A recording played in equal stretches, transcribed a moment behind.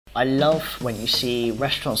I love when you see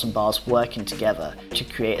restaurants and bars working together to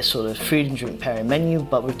create a sort of food and drink pairing menu,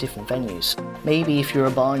 but with different venues. Maybe if you're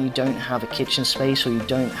a bar and you don't have a kitchen space, or you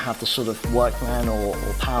don't have the sort of workman or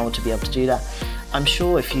power to be able to do that, I'm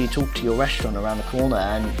sure if you talk to your restaurant around the corner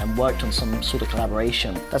and worked on some sort of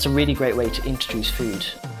collaboration, that's a really great way to introduce food.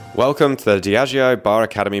 Welcome to the Diageo Bar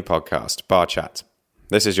Academy podcast, Bar Chat.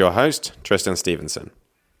 This is your host, Tristan Stevenson.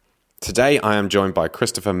 Today I am joined by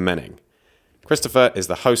Christopher Menning. Christopher is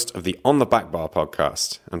the host of the On the Back Bar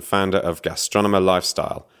podcast and founder of Gastronomer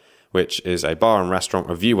Lifestyle, which is a bar and restaurant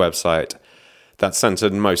review website that's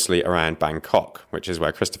centered mostly around Bangkok, which is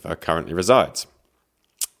where Christopher currently resides.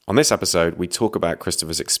 On this episode, we talk about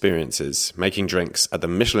Christopher's experiences making drinks at the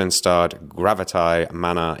Michelin-starred Gravity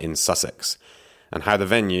Manor in Sussex, and how the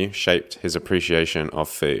venue shaped his appreciation of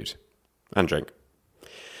food and drink.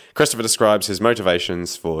 Christopher describes his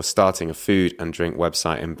motivations for starting a food and drink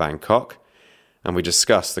website in Bangkok, and we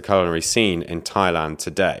discuss the culinary scene in Thailand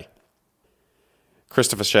today.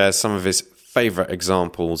 Christopher shares some of his favourite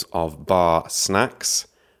examples of bar snacks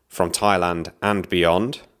from Thailand and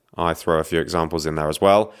beyond. I throw a few examples in there as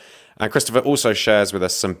well. And Christopher also shares with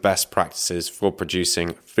us some best practices for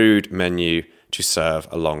producing food menu to serve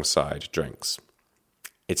alongside drinks.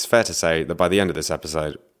 It's fair to say that by the end of this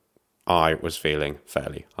episode, I was feeling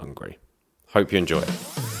fairly hungry. Hope you enjoy it.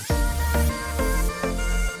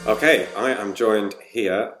 Okay, I am joined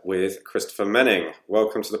here with Christopher Menning.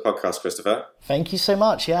 Welcome to the podcast, Christopher. Thank you so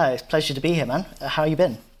much. Yeah, it's a pleasure to be here, man. How you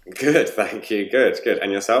been? Good, thank you. Good.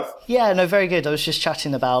 And yourself? Yeah, no, very good. I was just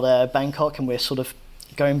chatting about Bangkok, and we're sort of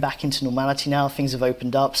going back into normality now. Things have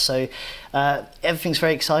opened up, so everything's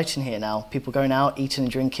very exciting here now. People going out, eating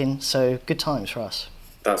and drinking, so good times for us.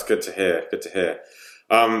 That's good to hear.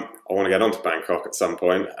 I want to get on to Bangkok at some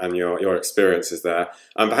point and your experiences there.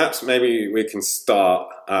 And perhaps maybe we can start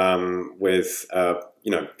with,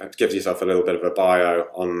 give yourself a little bit of a bio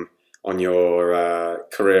on your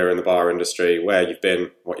career in the bar industry, where you've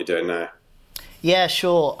been, what you're doing now. Yeah,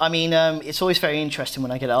 sure. I mean, it's always very interesting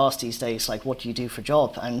when I get asked these days, like, what do you do for a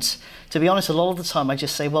job? And to be honest, a lot of the time I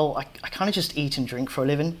just say, well, I kind of just eat and drink for a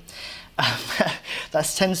living. That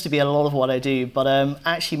tends to be a lot of what I do, but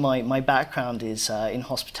actually my background is in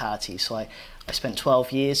hospitality. So I spent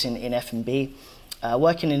 12 years in F&B,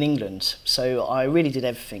 working in England. So I really did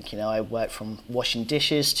everything. I worked from washing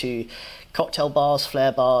dishes to cocktail bars,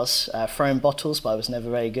 flair bars, throwing bottles, but I was never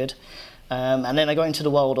very good. And then I got into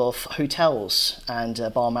the world of hotels and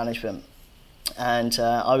bar management. And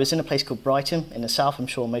I was in a place called Brighton in the south. I'm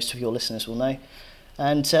sure most of your listeners will know.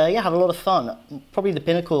 And had a lot of fun. Probably the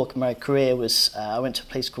pinnacle of my career was I went to a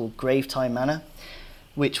place called Gravity Manor,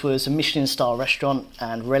 which was a Michelin-star restaurant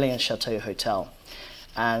and Relais and Chateau hotel.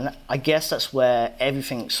 And I guess that's where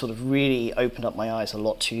everything sort of really opened up my eyes a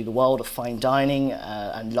lot to the world of fine dining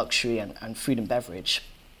and luxury and food and beverage.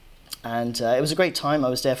 And it was a great time. I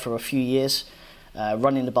was there for a few years,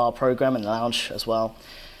 running the bar program and the lounge as well,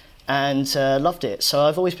 and loved it. So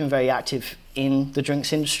I've always been very active in the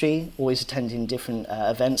drinks industry, always attending different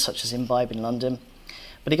events such as Imbibe in London.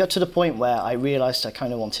 But it got to the point where I realised I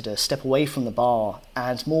kind of wanted to step away from the bar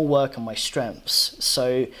and more work on my strengths.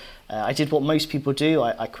 So I did what most people do.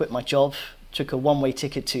 I quit my job, took a one-way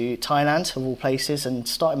ticket to Thailand, of all places, and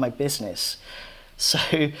started my business. So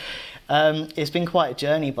it's been quite a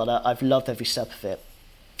journey, but I've loved every step of it.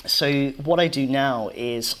 So what I do now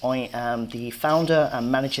is I am the founder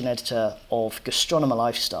and managing editor of Gastronomer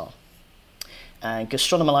Lifestyle. And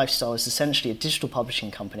Gastronomer Lifestyle is essentially a digital publishing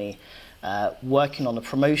company working on the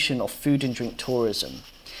promotion of food and drink tourism.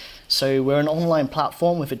 So we're an online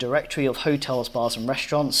platform with a directory of hotels, bars and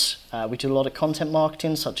restaurants. We do a lot of content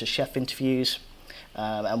marketing, such as chef interviews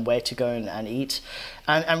and where to go and eat.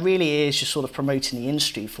 And really it is just sort of promoting the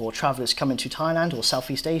industry for travellers coming to Thailand or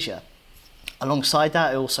Southeast Asia. Alongside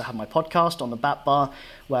that, I also have my podcast On the Back Bar,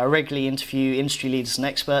 where I regularly interview industry leaders and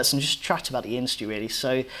experts and just chat about the industry, really.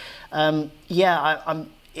 So,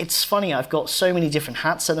 it's funny, I've got so many different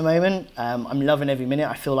hats at the moment. I'm loving every minute.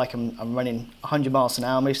 I feel like I'm running 100 miles an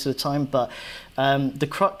hour most of the time. But the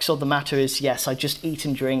crux of the matter is, yes, I just eat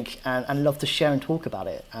and drink and love to share and talk about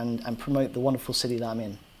it and promote the wonderful city that I'm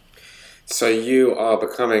in. So you are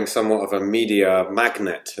becoming somewhat of a media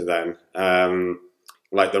magnet then.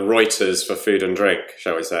 Like the Reuters for food and drink,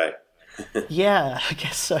 shall we say? Yeah, I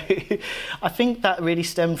guess so. I think that really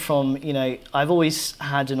stemmed from, I've always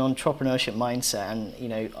had an entrepreneurship mindset,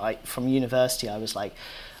 and, from university, I was like,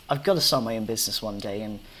 I've got to start my own business one day.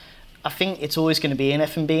 And I think it's always going to be in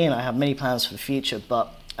F&B, and I have many plans for the future.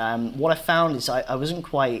 But what I found is I wasn't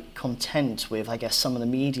quite content with, I guess, some of the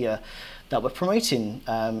media that were promoting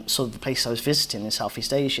sort of the place I was visiting in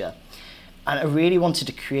Southeast Asia. And I really wanted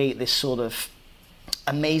to create this sort of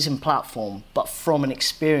amazing platform, but from an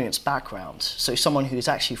experienced background. So someone who's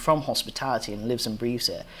actually from hospitality and lives and breathes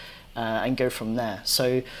it, and go from there.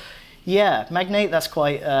 So yeah, Magnate, that's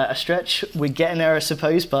quite a stretch. We're getting there, I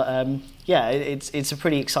suppose, but yeah, it's a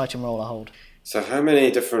pretty exciting role I hold. So how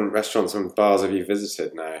many different restaurants and bars have you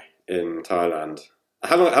visited now in Thailand?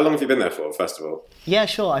 How long have you been there for, first of all? Yeah,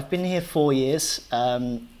 sure. I've been here 4 years,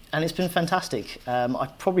 and it's been fantastic.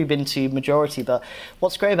 I've probably been to majority, but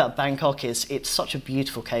what's great about Bangkok is it's such a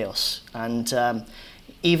beautiful chaos. And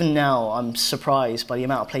even now, I'm surprised by the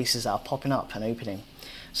amount of places that are popping up and opening.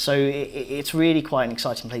 So it's really quite an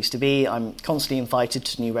exciting place to be. I'm constantly invited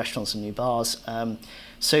to new restaurants and new bars.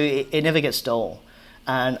 So it never gets dull.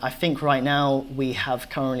 And I think right now we have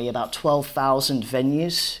currently about 12,000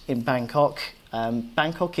 venues in Bangkok.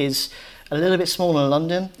 Bangkok is a little bit smaller than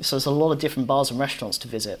London, so there's a lot of different bars and restaurants to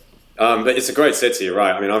visit. But it's a great city,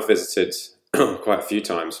 right? I mean, I've visited quite a few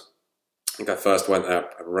times. I think I first went there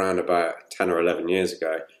around about 10 or 11 years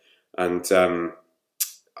ago. And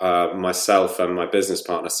myself and my business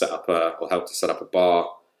partner helped to set up a bar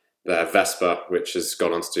there, Vespa, which has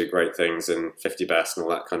gone on to do great things in 50 Best and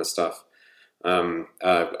all that kind of stuff. I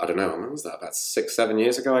don't know, when was that? About 6-7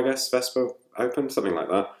 years ago, I guess, Vespa opened, something like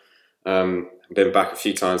that. Been back a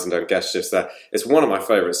few times and done guest shifts there. It's one of my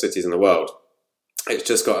favourite cities in the world. It's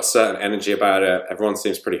just got a certain energy about it. Everyone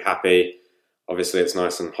seems pretty happy. Obviously, it's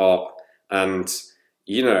nice and hot. And,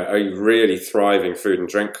 you know, a really thriving food and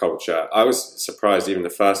drink culture. I was surprised even the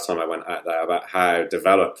first time I went out there about how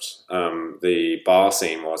developed the bar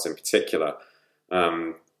scene was in particular.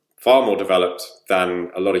 Far more developed than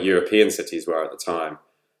a lot of European cities were at the time.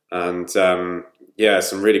 And yeah,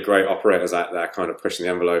 some really great operators out there kind of pushing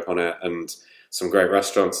the envelope on it, and some great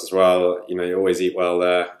restaurants as well. You know, you always eat well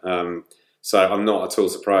there. So I'm not at all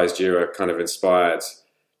surprised you are kind of inspired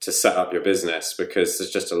to set up your business, because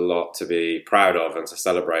there's just a lot to be proud of and to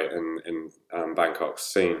celebrate in Bangkok's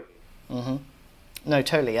scene. Mm-hmm. No,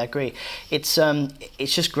 totally, I agree. It's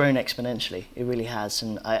just grown exponentially. It really has.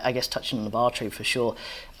 And I guess touching on the bar trade for sure,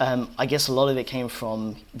 I guess a lot of it came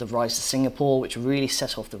from the rise to Singapore, which really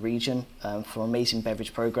set off the region for amazing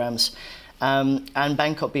beverage programs. And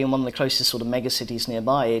Bangkok being one of the closest sort of mega cities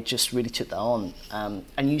nearby, it just really took that on.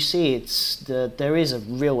 And you see there is a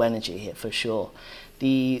real energy here for sure.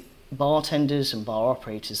 The bartenders and bar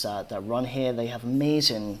operators that run here, they have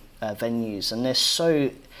amazing venues, and there's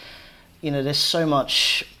so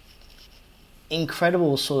much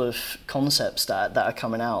incredible sort of concepts that are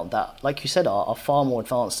coming out that, like you said, are far more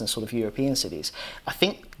advanced than sort of European cities. I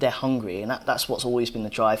think they're hungry, and that's what's always been the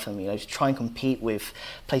drive for them, you know, to try and compete with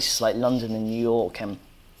places like London and New York, and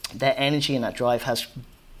their energy and that drive has,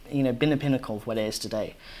 you know, been the pinnacle of what it is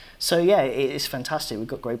today. So yeah, it's fantastic. We've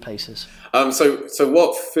got great places. So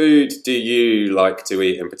what food do you like to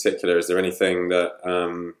eat in particular? Is there anything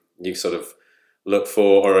that you sort of look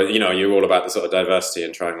for, or, you know, you're all about the sort of diversity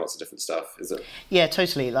and trying lots of different stuff, is it? Yeah,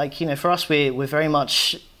 totally. Like, you know, for us, we're very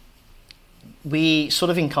much, we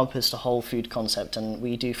sort of encompass the whole food concept, and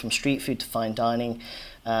we do from street food to fine dining.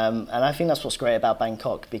 And I think that's what's great about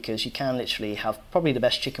Bangkok, because you can literally have probably the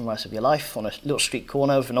best chicken rice of your life on a little street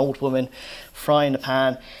corner with an old woman frying a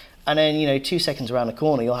pan. And then, you know, 2 seconds around the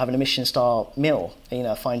corner, you're having a Michelin-star meal, you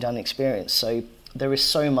know, a fine dining experience. So there is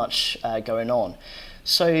so much going on.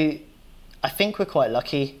 So I think we're quite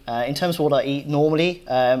lucky. In terms of what I eat normally,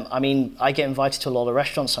 I mean, I get invited to a lot of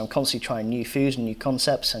restaurants, so I'm constantly trying new food and new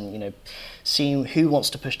concepts and, you know, seeing who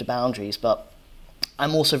wants to push the boundaries. But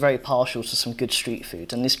I'm also very partial to some good street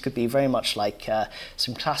food, and this could be very much like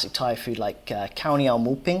some classic Thai food like khao niao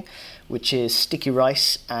mulping, which is sticky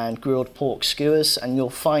rice and grilled pork skewers, and you'll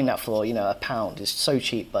find that for, you know, £1. It's so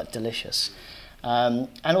cheap but delicious. And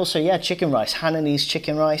also, yeah, chicken rice, Hainanese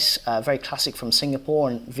chicken rice, very classic from Singapore,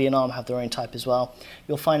 and Vietnam have their own type as well.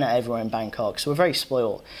 You'll find that everywhere in Bangkok, so we're very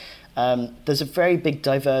spoiled. There's a very big,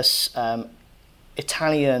 diverse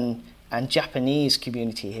Italian and Japanese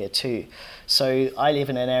community here too. So I live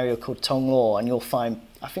in an area called Tong Lo, and you'll find,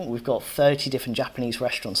 I think we've got 30 different Japanese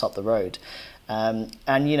restaurants up the road.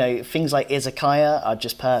 And, you know, things like izakaya are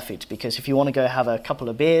just perfect, because if you want to go have a couple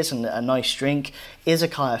of beers and a nice drink,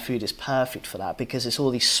 izakaya food is perfect for that, because it's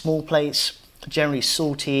all these small plates, generally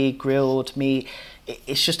salty, grilled meat.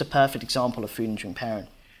 It's just a perfect example of food and drink pairing.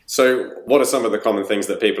 So what are some of the common things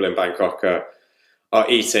that people in Bangkok are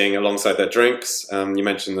eating alongside their drinks? You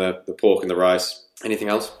mentioned the pork and the rice. Anything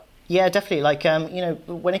else? Yeah, definitely. Like,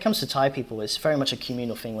 when it comes to Thai people, it's very much a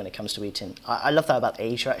communal thing when it comes to eating. I love that about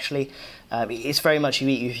Asia, actually. It's very much you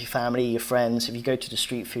eat with your family, your friends. If you go to the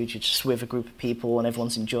street food, you're just with a group of people and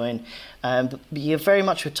everyone's enjoying. But you're very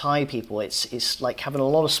much with Thai people. It's like having a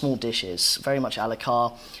lot of small dishes, very much a la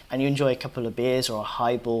carte, and you enjoy a couple of beers or a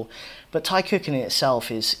highball. But Thai cooking in itself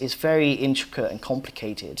is very intricate and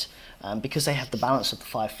complicated because they have the balance of the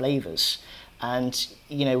 5 flavours. And,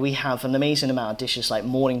 we have an amazing amount of dishes like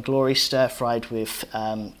Morning Glory stir-fried with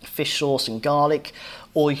fish sauce and garlic,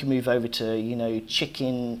 or you can move over to,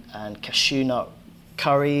 chicken and cashew nut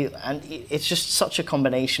curry, and it's just such a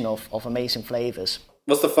combination of amazing flavours.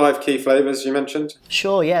 What's the 5 key flavours you mentioned?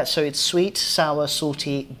 Sure, yeah. So it's sweet, sour,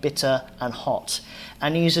 salty, bitter, and hot.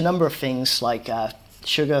 And you use a number of things like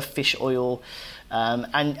sugar, fish oil,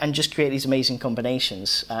 and just create these amazing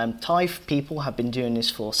combinations. Thai people have been doing this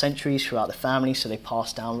for centuries throughout the family, so they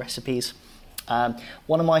pass down recipes.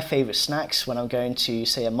 One of my favourite snacks when I'm going to,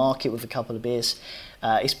 say, a market with a couple of beers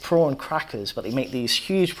is prawn crackers, but they make these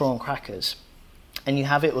huge prawn crackers. And you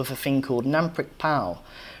have it with a thing called Nam Prik Pao.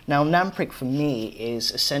 Now, Nam Prik for me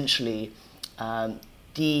is essentially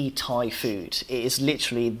the Thai food. It is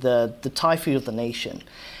literally the Thai food of the nation.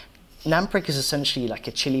 Nam Prik is essentially like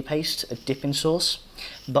a chili paste, a dipping sauce,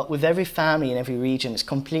 but with every family in every region, it's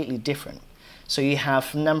completely different. So you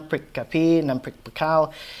have Nam Prik Kapi, Nam Prik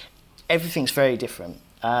Pukao, everything's very different,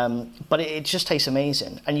 but it just tastes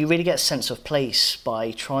amazing. And you really get a sense of place by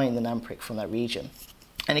trying the Nam Prik from that region.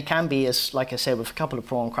 And it can be, as like I said, with a couple of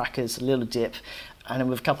prawn crackers, a little dip, and then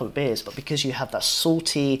with a couple of beers, but because you have that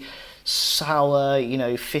salty, sour,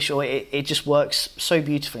 fish oil, it just works so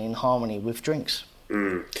beautifully in harmony with drinks.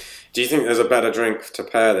 Mm. Do you think there's a better drink to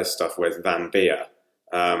pair this stuff with than beer?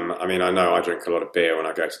 I know I drink a lot of beer when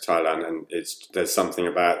I go to Thailand, and there's something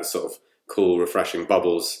about the sort of cool, refreshing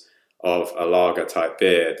bubbles of a lager type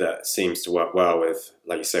beer that seems to work well with,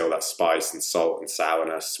 like you say, all that spice and salt and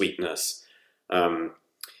sourness, sweetness.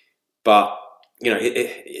 But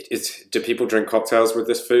do people drink cocktails with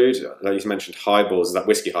this food? Like you mentioned, highballs. Is that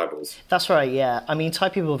whiskey highballs? That's right, yeah. Thai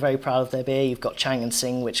people are very proud of their beer. You've got Chang and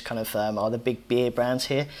Sing, which kind of are the big beer brands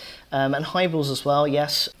here. And highballs as well,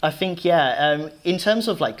 yes. I think, in terms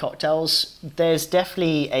of like cocktails, there's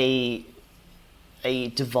definitely a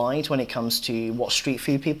divide when it comes to what street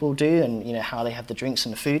food people do and how they have the drinks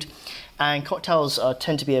and the food. And cocktails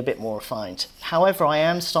tend to be a bit more refined. However, I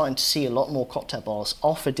am starting to see a lot more cocktail bars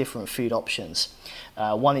offer different food options.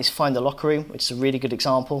 One is Find the Locker Room, which is a really good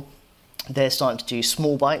example. They're starting to do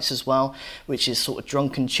small bites as well, which is sort of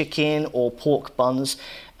drunken chicken or pork buns.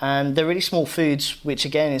 And they're really small foods, which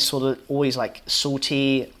again is sort of always like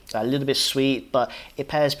salty, a little bit sweet, but it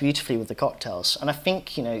pairs beautifully with the cocktails. And I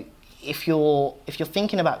think, if you're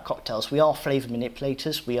thinking about cocktails, we are flavour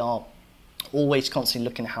manipulators. We are always constantly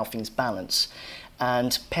looking at how things balance,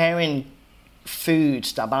 and pairing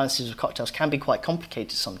foods that balances with cocktails can be quite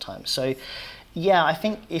complicated sometimes. So I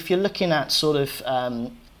think if you're looking at sort of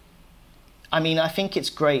I think it's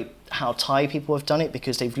great how Thai people have done it,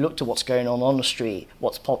 because they've looked at what's going on the street,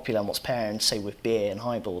 what's popular and what's pairing, say, with beer and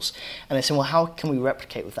highballs, and they say, well, how can we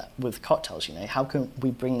replicate with that with cocktails? How can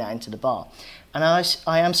we bring that into the bar? And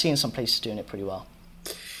I am seeing some places doing it pretty well.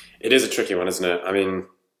 It is a tricky one, isn't it?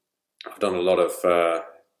 I've done a lot of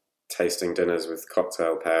tasting dinners with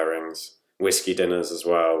cocktail pairings, whiskey dinners as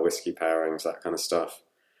well, whiskey pairings, that kind of stuff.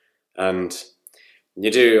 And you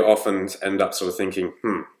do often end up sort of thinking,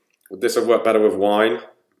 would this have worked better with wine?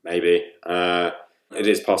 Maybe. It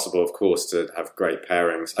is possible, of course, to have great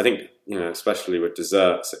pairings. I think, especially with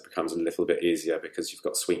desserts, it becomes a little bit easier because you've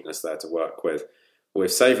got sweetness there to work with.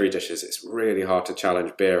 With savoury dishes, it's really hard to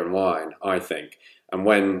challenge beer and wine, I think. And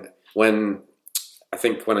when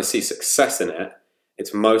I see success in it,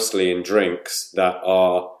 it's mostly in drinks that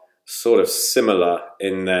are sort of similar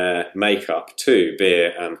in their makeup to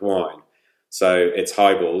beer and wine. So it's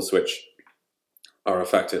highballs, which are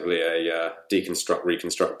effectively a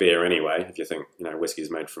reconstruct beer anyway. If you think, whiskey is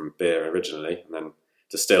made from beer originally, and then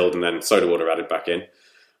distilled, and then soda water added back in.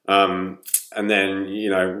 And then,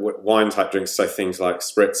 wine type drinks, so things like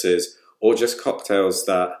spritzes, or just cocktails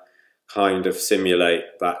that kind of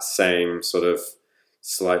simulate that same sort of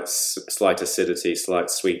slight acidity,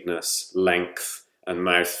 slight sweetness, length, and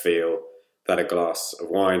mouthfeel that a glass of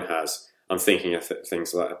wine has. I'm thinking of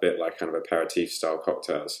things like a bit like kind of aperitif style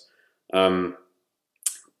cocktails.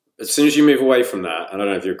 As soon as you move away from that, and I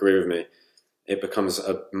don't know if you agree with me, it becomes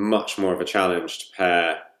a much more of a challenge to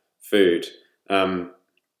pair food.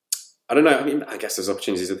 I don't know. I guess there's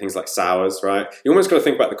opportunities with things like sours, right? You almost got to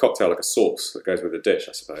think about the cocktail like a sauce that goes with the dish,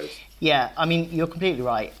 I suppose. Yeah, you're completely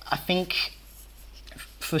right. I think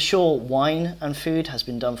for sure, wine and food has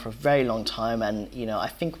been done for a very long time, and I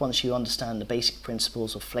think once you understand the basic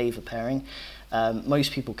principles of flavor pairing,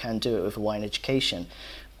 most people can do it with a wine education.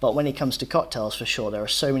 But when it comes to cocktails, for sure, there are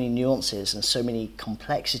so many nuances and so many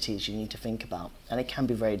complexities you need to think about, and it can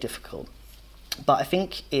be very difficult. But I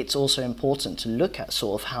think it's also important to look at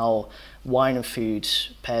sort of how wine and food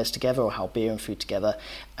pairs together, or how beer and food together,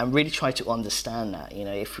 and really try to understand that.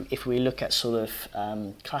 If we look at sort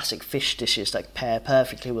of classic fish dishes that pair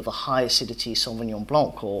perfectly with a high acidity Sauvignon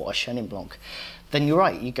Blanc or a Chenin Blanc, then you're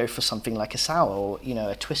right, you go for something like a sour, or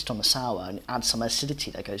a twist on the sour, and add some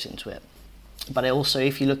acidity that goes into it. But also,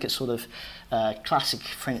 if you look at sort of classic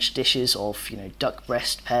French dishes of duck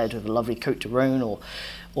breast paired with a lovely Côte de Rhône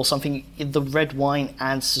or something, the red wine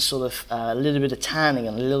adds to sort of a little bit of tanning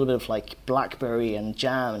and a little bit of like blackberry and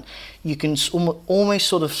jam. And you can almost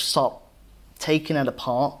sort of start taking it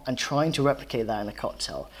apart and trying to replicate that in a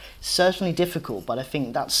cocktail. Certainly difficult, but I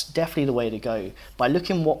think that's definitely the way to go. By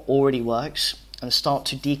looking what already works and start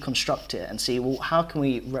to deconstruct it and see, well, how can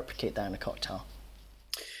we replicate that in a cocktail?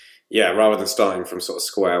 Yeah, rather than starting from sort of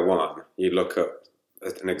square one, you look at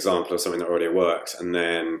an example of something that already works and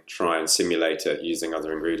then try and simulate it using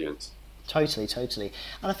other ingredients. Totally.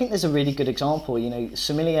 And I think there's a really good example.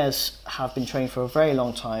 Sommeliers have been trained for a very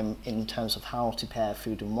long time in terms of how to pair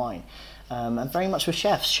food and wine. And very much with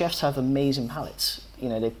chefs. Chefs have amazing palates.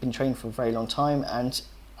 They've been trained for a very long time. And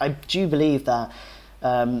I do believe that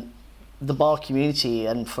the bar community,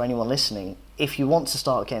 and for anyone listening, if you want to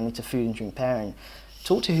start getting into food and drink pairing,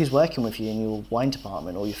 talk to who's working with you in your wine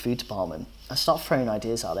department or your food department and start throwing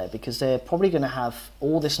ideas out there, because they're probably going to have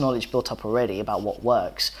all this knowledge built up already about what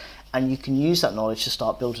works, and you can use that knowledge to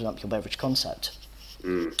start building up your beverage concept.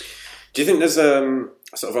 Do you think there's a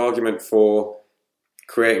sort of argument for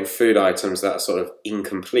creating food items that are sort of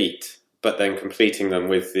incomplete, but then completing them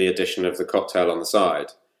with the addition of the cocktail on the side?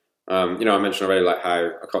 I mentioned already like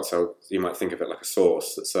how a cocktail, you might think of it like a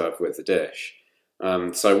sauce that's served with the dish.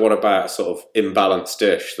 So what about a sort of imbalanced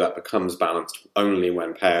dish that becomes balanced only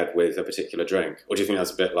when paired with a particular drink? Or do you think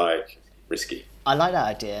that's a bit like risky? I like that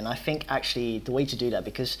idea, and I think actually the way to do that,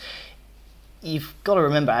 because you've got to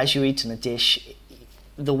remember as you're eating a dish,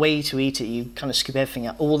 the way to eat it, you kind of scoop everything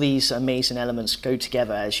out. All these amazing elements go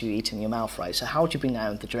together as you eat in your mouth, right? So how do you bring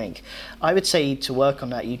that into the drink? I would say to work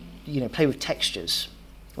on that, you play with textures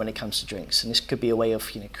when it comes to drinks, and this could be a way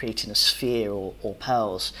of creating a sphere or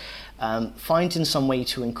pearls. Finding some way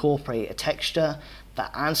to incorporate a texture that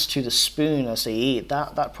adds to the spoon as they eat,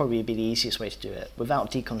 that probably would be the easiest way to do it without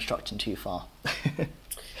deconstructing too far.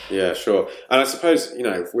 Yeah, sure. And I suppose,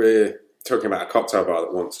 if we're talking about a cocktail bar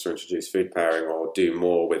that wants to introduce food pairing or do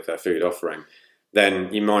more with their food offering,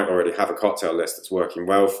 then you might already have a cocktail list that's working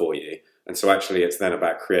well for you. And so actually it's then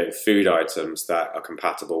about creating food items that are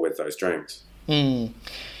compatible with those drinks.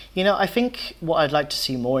 I think what I'd like to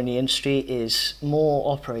see more in the industry is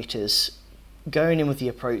more operators going in with the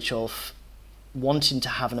approach of wanting to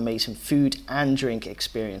have an amazing food and drink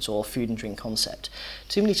experience, or food and drink concept.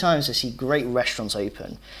 Too many times I see great restaurants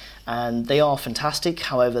open and they are fantastic,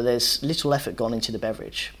 however there's little effort gone into the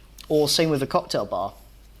beverage. Or same with a cocktail bar,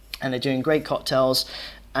 and they're doing great cocktails,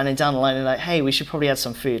 and then down the line they're like, hey, we should probably add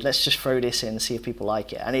some food, let's just throw this in and see if people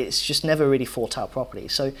like it. And it's just never really thought out properly.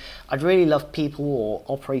 So I'd really love people or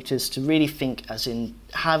operators to really think as in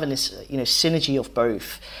having this synergy of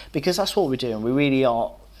both, because that's what we're doing. We really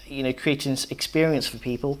are creating this experience for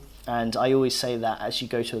people. And I always say that as you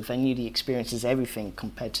go to a venue, the experience is everything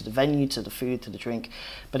compared to the venue, to the food, to the drink.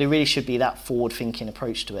 But it really should be that forward-thinking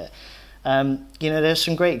approach to it. There's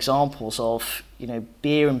some great examples of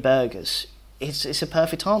beer and burgers. It's a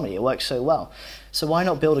perfect harmony. It works so well. So why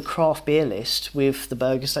not build a craft beer list with the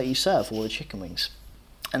burgers that you serve or the chicken wings?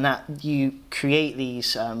 And that you create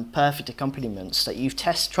these perfect accompaniments that you've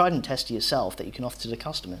tried and tested yourself that you can offer to the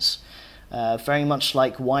customers. Very much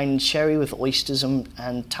like wine and sherry with oysters and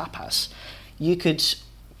tapas. You could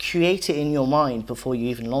create it in your mind before you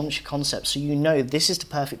even launch a concept, so this is the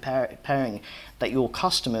perfect pairing that your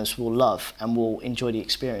customers will love and will enjoy the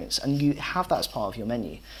experience, and you have that as part of your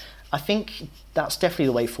menu. I think that's definitely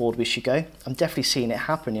the way forward we should go. I'm definitely seeing it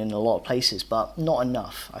happen in a lot of places, but not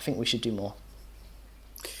enough. I think we should do more.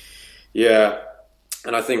 Yeah,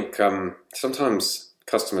 and I think sometimes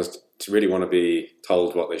customers really want to be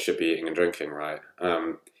told what they should be eating and drinking, right?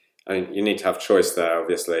 You need to have choice there,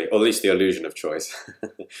 obviously, or at least the illusion of choice.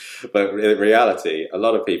 But in reality, a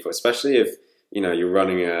lot of people, especially if you're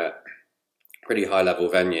running a pretty high-level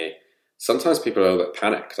venue, sometimes people are a little bit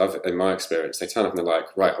panicked. In my experience, they turn up and they're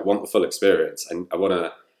like, right, I want the full experience, and I want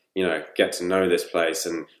to, get to know this place,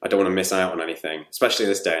 and I don't want to miss out on anything, especially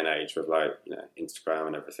in this day and age with Instagram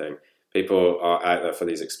and everything. People are out there for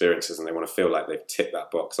these experiences and they want to feel like they've ticked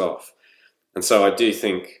that box off. And so I do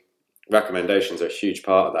think recommendations are a huge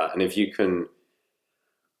part of that. And if you can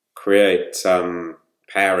create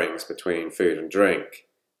pairings between food and drink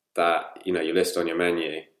that, you list on your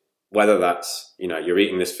menu, whether that's, you're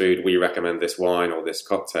eating this food, we recommend this wine or this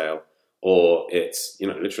cocktail, or it's,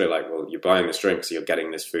 literally like, well, you're buying this drink, so you're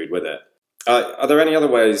getting this food with it. Are there any other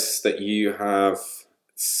ways that you have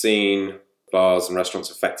seen bars and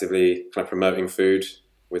restaurants effectively kind of promoting food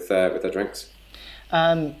with their drinks?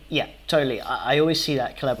 Yeah, totally. I always see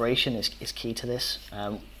that collaboration is key to this.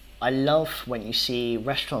 I love when you see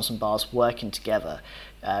restaurants and bars working together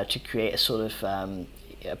to create a sort of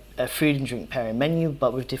a food and drink pairing menu,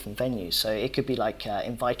 but with different venues. So it could be like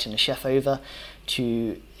inviting a chef over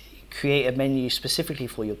to create a menu specifically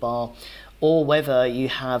for your bar, or whether you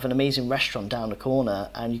have an amazing restaurant down the corner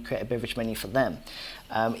and you create a beverage menu for them.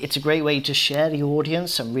 It's a great way to share the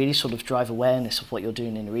audience and really sort of drive awareness of what you're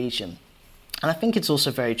doing in the region. And I think it's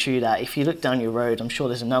also very true that if you look down your road, I'm sure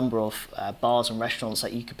there's a number of bars and restaurants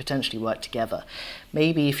that you could potentially work together.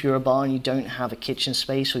 Maybe if you're a bar and you don't have a kitchen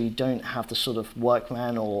space, or you don't have the sort of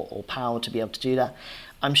workman or power to be able to do that,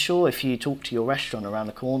 I'm sure if you talk to your restaurant around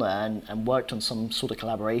the corner and worked on some sort of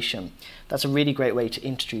collaboration, that's a really great way to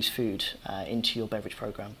introduce food into your beverage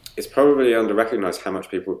program. It's probably under-recognised how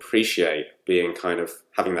much people appreciate being kind of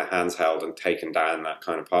having their hands held and taken down that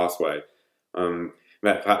kind of pathway.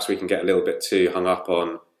 Perhaps we can get a little bit too hung up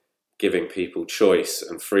on giving people choice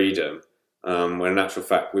and freedom, when in actual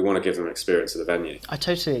fact we want to give them an experience of the venue. I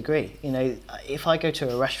totally agree. If I go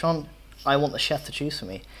to a restaurant, I want the chef to choose for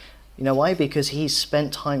me. You know why? Because he's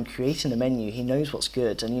spent time creating the menu, he knows what's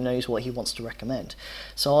good, and he knows what he wants to recommend.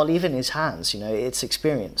 So I'll leave it in his hands, it's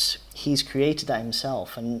experience. He's created that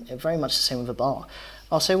himself, and very much the same with a bar.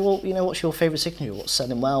 I'll say, well, what's your favourite signature? What's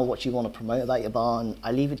selling well? What do you want to promote about your bar? And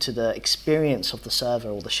I leave it to the experience of the server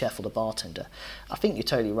or the chef or the bartender. I think you're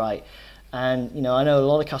totally right. And, I know a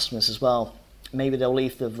lot of customers as well, maybe they'll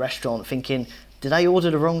leave the restaurant thinking, did I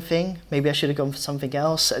order the wrong thing? Maybe I should have gone for something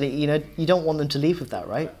else. And, you don't want them to leave with that,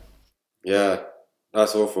 right? Yeah,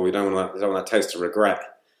 that's awful. We don't want that taste of regret.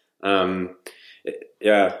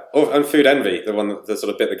 Yeah. Oh, and food envy, the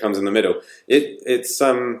sort of bit that comes in the middle. It is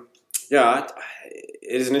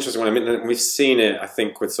an interesting one. I mean, we've seen it, I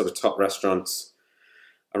think, with sort of top restaurants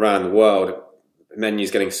around the world,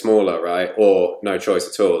 menus getting smaller, right? Or no choice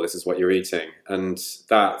at all. This is what you're eating. And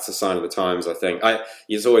that's a sign of the times, I think.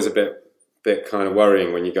 It's always a bit kind of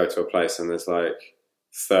worrying when you go to a place and there's like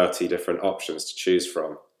 30 different options to choose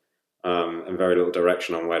from, and very little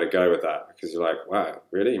direction on where to go with that, because you're like, wow,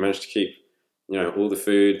 really? You managed to keep, all the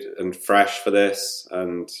food and fresh for this,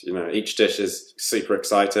 and, each dish is super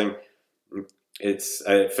exciting. It's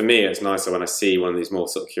for me, it's nicer when I see one of these more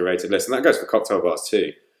sort of curated lists, and that goes for cocktail bars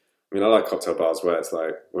too. I mean, I like cocktail bars where it's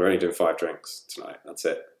like, we're only doing 5 drinks tonight. That's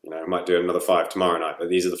it. I might do another 5 tomorrow night, but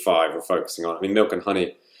these are the 5 we're focusing on. I mean, Milk and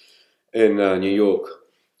Honey in New York,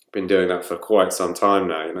 been doing that for quite some time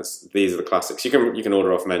now. These are the classics. You can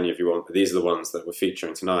order off menu if you want, but these are the ones that we're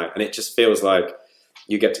featuring tonight. And it just feels like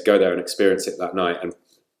you get to go there and experience it that night. And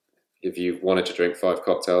if you wanted to drink 5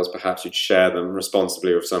 cocktails, perhaps you'd share them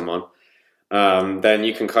responsibly with someone. Then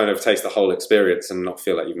you can kind of taste the whole experience and not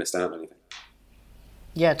feel like you've missed out on anything.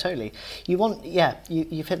 Yeah, totally.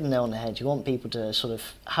 You've hit the nail on the head. You want people to sort of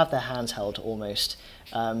have their hands held almost,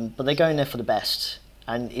 but they're going there for the best,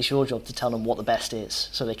 and it's your job to tell them what the best is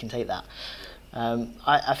so they can take that.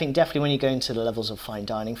 I think definitely when you go into the levels of fine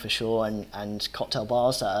dining for sure, and cocktail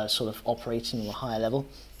bars that are sort of operating on a higher level,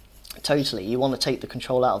 totally, you want to take the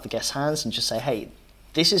control out of the guest's hands and just say, hey,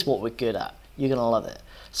 this is what we're good at. You're going to love it.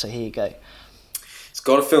 So here you go. It's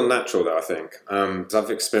got to feel natural, though, I think. I've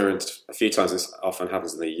experienced a few times, this often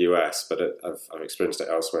happens in the US, but I've experienced it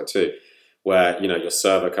elsewhere too, where, your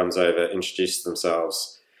server comes over, introduces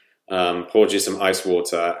themselves, pours you some ice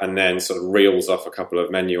water, and then sort of reels off a couple of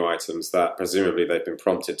menu items that presumably they've been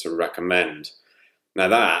prompted to recommend. Now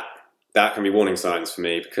that can be warning signs for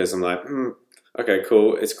me, because I'm like, okay,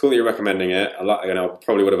 cool. It's cool that you're recommending it. I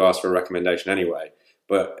probably would have asked for a recommendation anyway.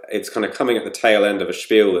 But it's kind of coming at the tail end of a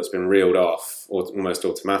spiel that's been reeled off almost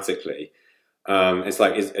automatically. It's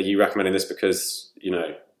like, are you recommending this because,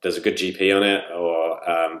 there's a good GP on it, or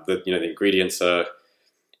the ingredients are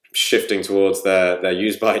shifting towards their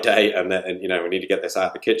use-by date, and we need to get this out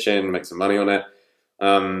of the kitchen, make some money on it.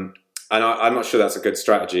 And I'm not sure that's a good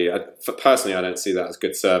strategy. Personally, I don't see that as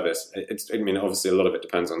good service. Obviously, a lot of it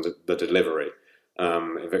depends on the delivery.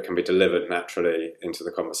 If it can be delivered naturally into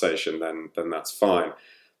the conversation, then that's fine.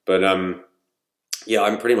 But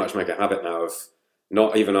I pretty much make a habit now of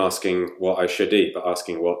not even asking what I should eat, but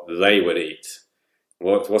asking what they would eat.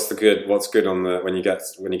 What's good on the when you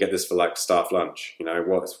get this for like staff lunch? You know,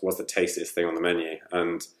 what's the tastiest thing on the menu?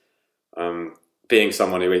 And being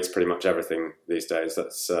someone who eats pretty much everything these days,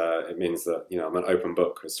 that's it means that, you know, I'm an open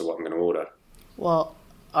book as to what I'm going to order. Well,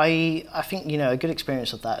 I think, you know, a good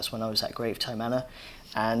experience of that is when I was at Gravetow Manor,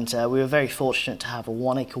 and we were very fortunate to have a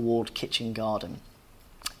 1 acre walled kitchen garden.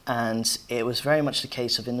 And it was very much the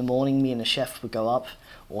case of in the morning, me and the chef would go up,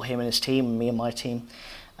 or him and his team, and me and my team,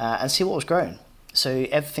 and see what was growing. So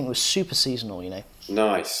everything was super seasonal, you know.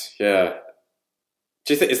 Nice, yeah.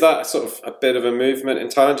 Do you think, is that sort of a bit of a movement in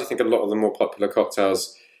Thailand? Do you think a lot of the more popular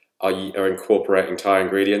cocktails are incorporating Thai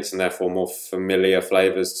ingredients and therefore more familiar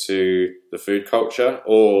flavours to the food culture?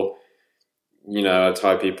 Or, you know, are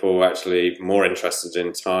Thai people actually more interested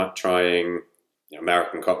in trying, you know,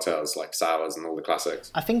 American cocktails like sours and all the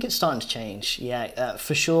classics? I think it's starting to change, yeah.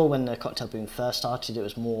 For sure, when the cocktail boom first started, it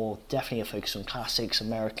was more definitely a focus on classics,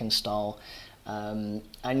 American style. And,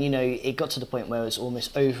 you know, it got to the point where it was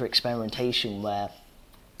almost over-experimentation, where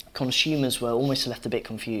consumers were almost left a bit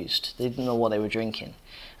confused. They didn't know what they were drinking, and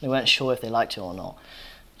they weren't sure if they liked it or not.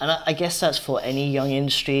 And I guess that's for any young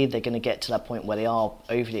industry. They're going to get to that point where they are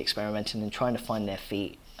overly experimenting and trying to find their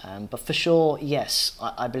feet. But for sure, yes,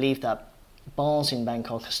 I believe that bars in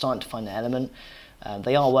Bangkok are starting to find their element.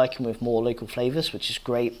 They are working with more local flavours, which is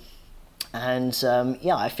great. And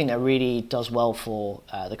yeah, I think that really does well for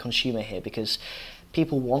the consumer here, because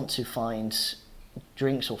people want to find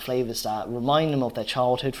drinks or flavours that remind them of their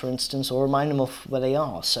childhood, for instance, or remind them of where they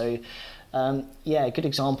are. So yeah, a good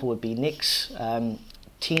example would be Nick's,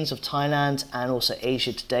 Teens of Thailand, and also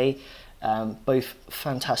Asia Today, both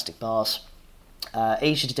fantastic bars.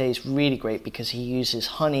 Asia Today is really great because he uses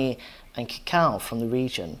honey and cacao from the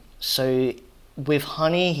region. So with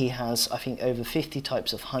honey, he has, I think, over 50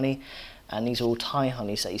 types of honey, and these are all Thai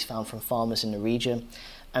honeys that he's found from farmers in the region.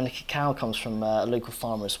 And the cacao comes from a local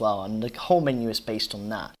farmer as well, and the whole menu is based on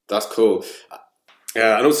that. That's cool.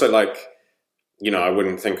 Yeah, and also, like, you know, I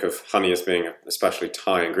wouldn't think of honey as being an especially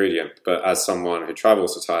Thai ingredient, but as someone who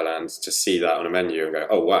travels to Thailand, to see that on a menu and go,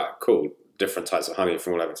 oh wow, cool, different types of honey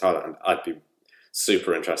from all over Thailand, I'd be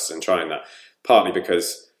super interested in trying that. Partly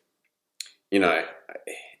because, you know,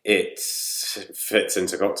 it fits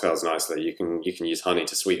into cocktails nicely. You can use honey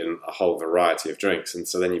to sweeten a whole variety of drinks, and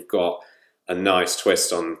so then you've got a nice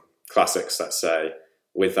twist on classics, let's say,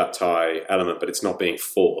 with that Thai element, but it's not being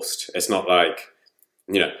forced. It's not like,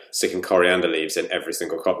 you know, sticking coriander leaves in every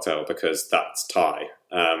single cocktail because that's Thai.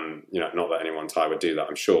 You know, not that anyone Thai would do that,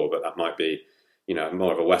 I'm sure, but that might be, you know,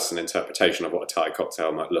 more of a Western interpretation of what a Thai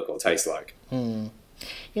cocktail might look or taste like. You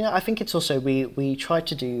know, I think it's also, we try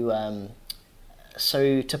to do,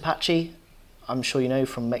 so Tepache, I'm sure you know,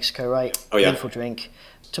 from Mexico, right? Oh yeah. Beautiful drink.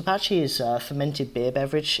 Tepache is a fermented beer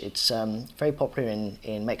beverage. It's very popular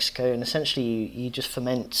in Mexico, and essentially you just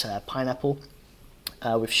ferment pineapple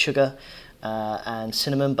with sugar and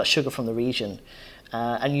cinnamon, but sugar from the region.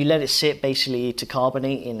 And you let it sit basically to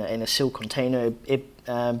carbonate in a sealed container. It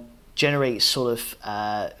generates sort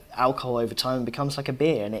of alcohol over time and becomes like a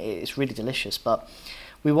beer, and it's really delicious. But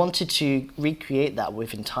we wanted to recreate that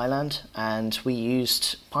within Thailand, and we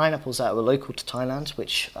used pineapples that were local to Thailand,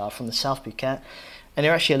 which are from the South Phuket. And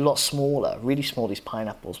they're actually a lot smaller, really small, these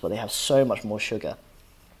pineapples, but they have so much more sugar.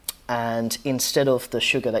 And instead of the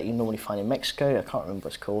sugar that you normally find in Mexico, I can't remember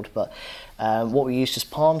what it's called, but what we used is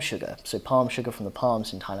palm sugar. So palm sugar from the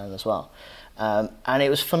palms in Thailand as well. And it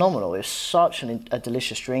was phenomenal. It was such a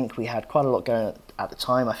delicious drink. We had quite a lot going at the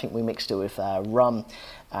time. I think we mixed it with rum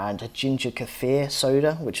and a ginger kefir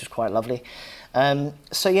soda, which was quite lovely.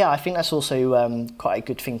 So yeah, I think that's also quite a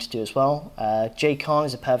good thing to do as well. Jay Khan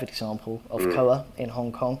is a perfect example of Koa in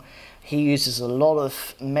Hong Kong. He uses a lot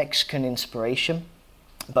of Mexican inspiration,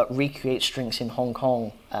 but recreates drinks in Hong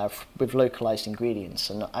Kong with localized ingredients,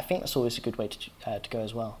 and I think that's always a good way to go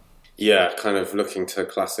as well. Yeah, kind of looking to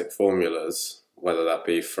classic formulas, whether that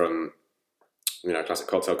be from, you know, classic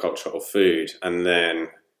cocktail culture or food, and then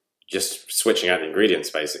just switching out the ingredients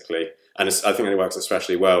basically. And I think it works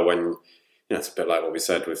especially well when, you know, it's a bit like what we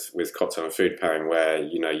said with cocktail and food pairing, where,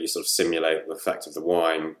 you know, you sort of simulate the effect of the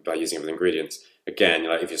wine by using it with ingredients. Again,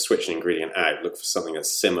 like, if you're switching an ingredient out, look for something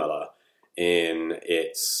that's similar in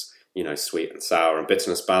its, you know, sweet and sour and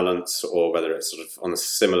bitterness balance, or whether it's sort of on a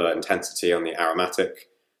similar intensity on the aromatic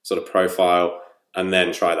sort of profile, and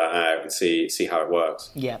then try that out and see how it works.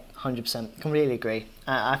 Yeah, 100%. Completely agree.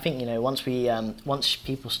 I think, you know, once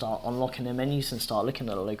people start unlocking their menus and start looking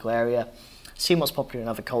at the local area, seeing what's popular in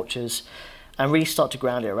other cultures, and really start to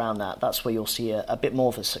ground it around that, that's where you'll see a bit more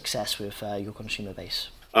of a success with your consumer base.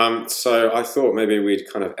 So I thought maybe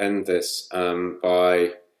we'd kind of end this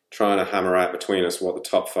by trying to hammer out between us what the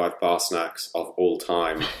top 5 bar snacks of all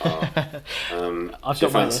time are. Do you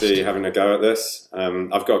fancy having a go at this?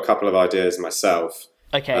 I've got a couple of ideas myself.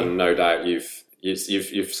 Okay. And no doubt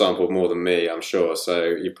you've sampled more than me, I'm sure. So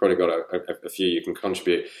you've probably got a few you can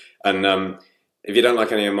contribute. And if you don't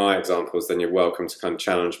like any of my examples, then you're welcome to kind of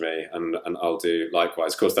challenge me, and I'll do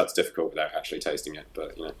likewise. Of course, that's difficult without actually tasting it,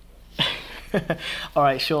 but you know. All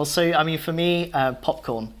right, sure. So, I mean, for me,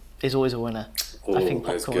 popcorn is always a winner. Ooh, I think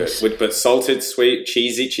that's popcorn good. But salted, sweet,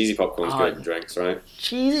 cheesy popcorn's good in drinks, right?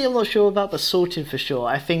 Cheesy, I'm not sure about, but salted for sure.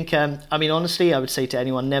 I think, I mean, honestly, I would say to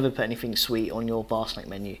anyone, never put anything sweet on your bar snack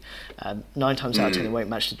menu. 9 times out of 10, it won't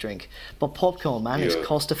match the drink. But popcorn, man, it's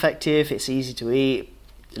cost effective, it's easy to eat,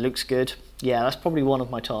 it looks good. Yeah, that's probably one of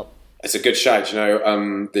my top. It's a good shout. You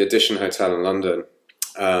know, the Edition Hotel in London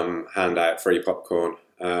hand out free popcorn,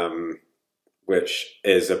 which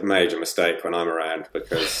is a major mistake when I'm around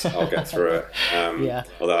because I'll get through it. Yeah.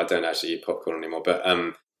 Although I don't actually eat popcorn anymore. But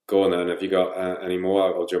go on then, have you got any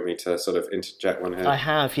more, or do you want me to sort of interject one here? I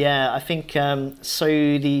have, yeah. I think, so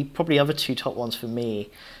the probably other 2 top ones for me,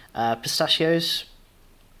 pistachios,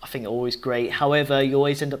 I think are always great. However, you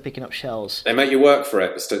always end up picking up shells. They make you work for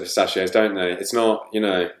it, the pistachios, don't they? It's not, you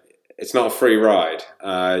know, it's not a free ride.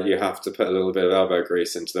 You have to put a little bit of elbow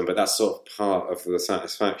grease into them, but that's sort of part of the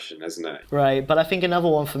satisfaction, isn't it? Right, but I think another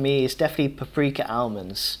one for me is definitely paprika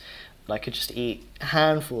almonds. I could just eat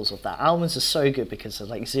handfuls of that. Almonds are so good because they're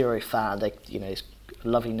like zero fat. They, you know, it's a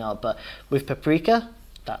lovely nut. But with paprika,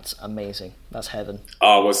 that's amazing. That's heaven.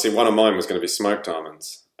 Oh, well, see, one of mine was going to be smoked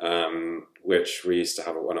almonds, which we used to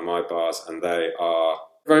have at one of my bars, and they are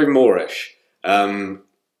very Moorish.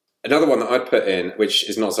 Another one that I'd put in, which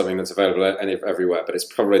is not something that's available everywhere, but it's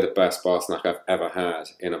probably the best bar snack I've ever had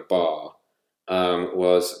in a bar,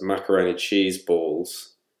 was macaroni cheese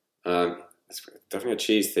balls. There's definitely a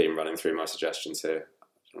cheese theme running through my suggestions here. I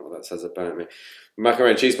don't know what that says about me.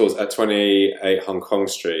 Macaroni cheese balls at 28 Hong Kong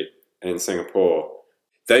Street in Singapore.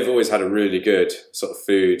 They've always had a really good sort of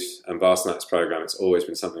food and bar snacks program. It's always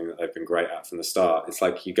been something that they've been great at from the start. It's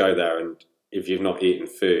like you go there, and if you've not eaten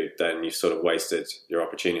food, then you've sort of wasted your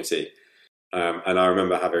opportunity. And I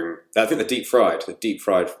remember having, I think the deep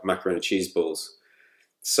fried macaroni cheese balls.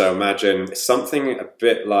 So imagine something a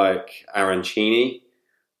bit like arancini,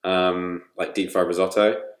 like deep fried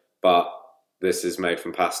risotto, but this is made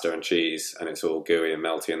from pasta and cheese, and it's all gooey and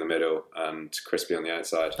melty in the middle and crispy on the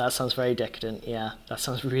outside. That sounds very decadent, yeah. That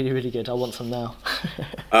sounds really, really good. I want some now.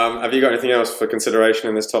 Have you got anything else for consideration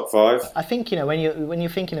in this top 5? I think, you know, when you're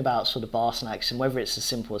thinking about sort of bar snacks, and whether it's as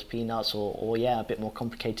simple as peanuts or a bit more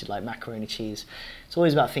complicated like macaroni cheese, it's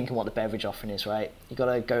always about thinking what the beverage offering is, right? You've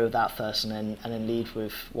got to go with that first and then lead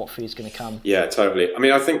with what food's going to come. Yeah, totally. I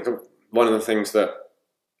mean, I think one of the things that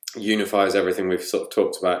unifies everything we've sort of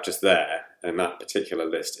talked about just there in that particular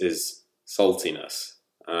list is saltiness.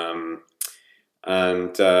 And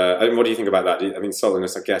what do you think about that? I mean,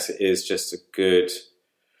 saltiness, I guess it is just a good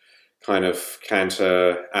kind of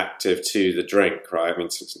counteractive to the drink, right? I mean,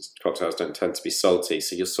 cocktails don't tend to be salty,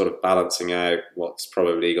 so you're sort of balancing out what's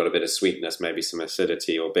probably got a bit of sweetness, maybe some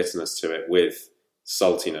acidity or bitterness to it with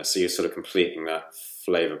saltiness. So you're sort of completing that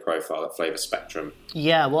flavour profile, that flavour spectrum.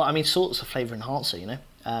 Yeah, well, I mean, salt's a flavour enhancer, you know.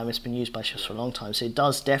 It's been used by chefs for a long time, so it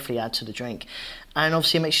does definitely add to the drink. And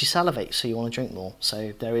obviously it makes you salivate, so you want to drink more.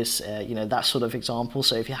 So there is, that sort of example.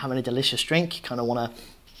 So if you're having a delicious drink, you kind of want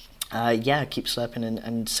to, keep slurping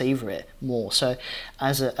and savour it more. So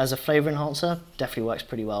as a flavour enhancer, definitely works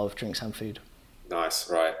pretty well with drinks and food. Nice,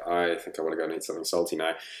 right. I think I want to go and eat something salty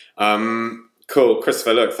now. Cool.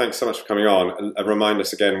 Christopher, look, thanks so much for coming on. Remind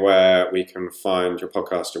us again where we can find your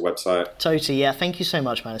podcast, your website. Totally, yeah. Thank you so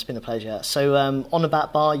much, man. It's been a pleasure. So on the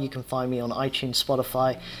Bat Bar, you can find me on iTunes,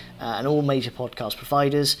 Spotify, and all major podcast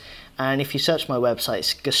providers. And if you search my website,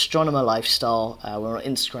 it's Gastronomer Lifestyle. We're on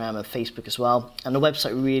Instagram and Facebook as well. And the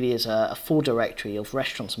website really is a full directory of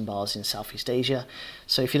restaurants and bars in Southeast Asia.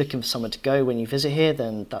 So if you're looking for somewhere to go when you visit here,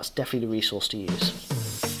 then that's definitely the resource to use.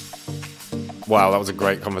 Wow, that was a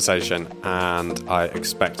great conversation, and I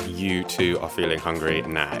expect you too are feeling hungry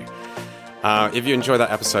now. If you enjoyed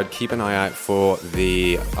that episode, keep an eye out for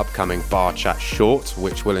the upcoming Bar Chat short,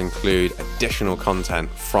 which will include additional content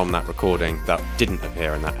from that recording that didn't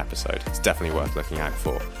appear in that episode. It's definitely worth looking out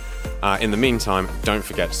for. In the meantime, don't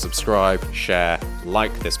forget to subscribe, share,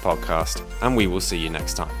 like this podcast, and we will see you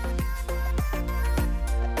next time.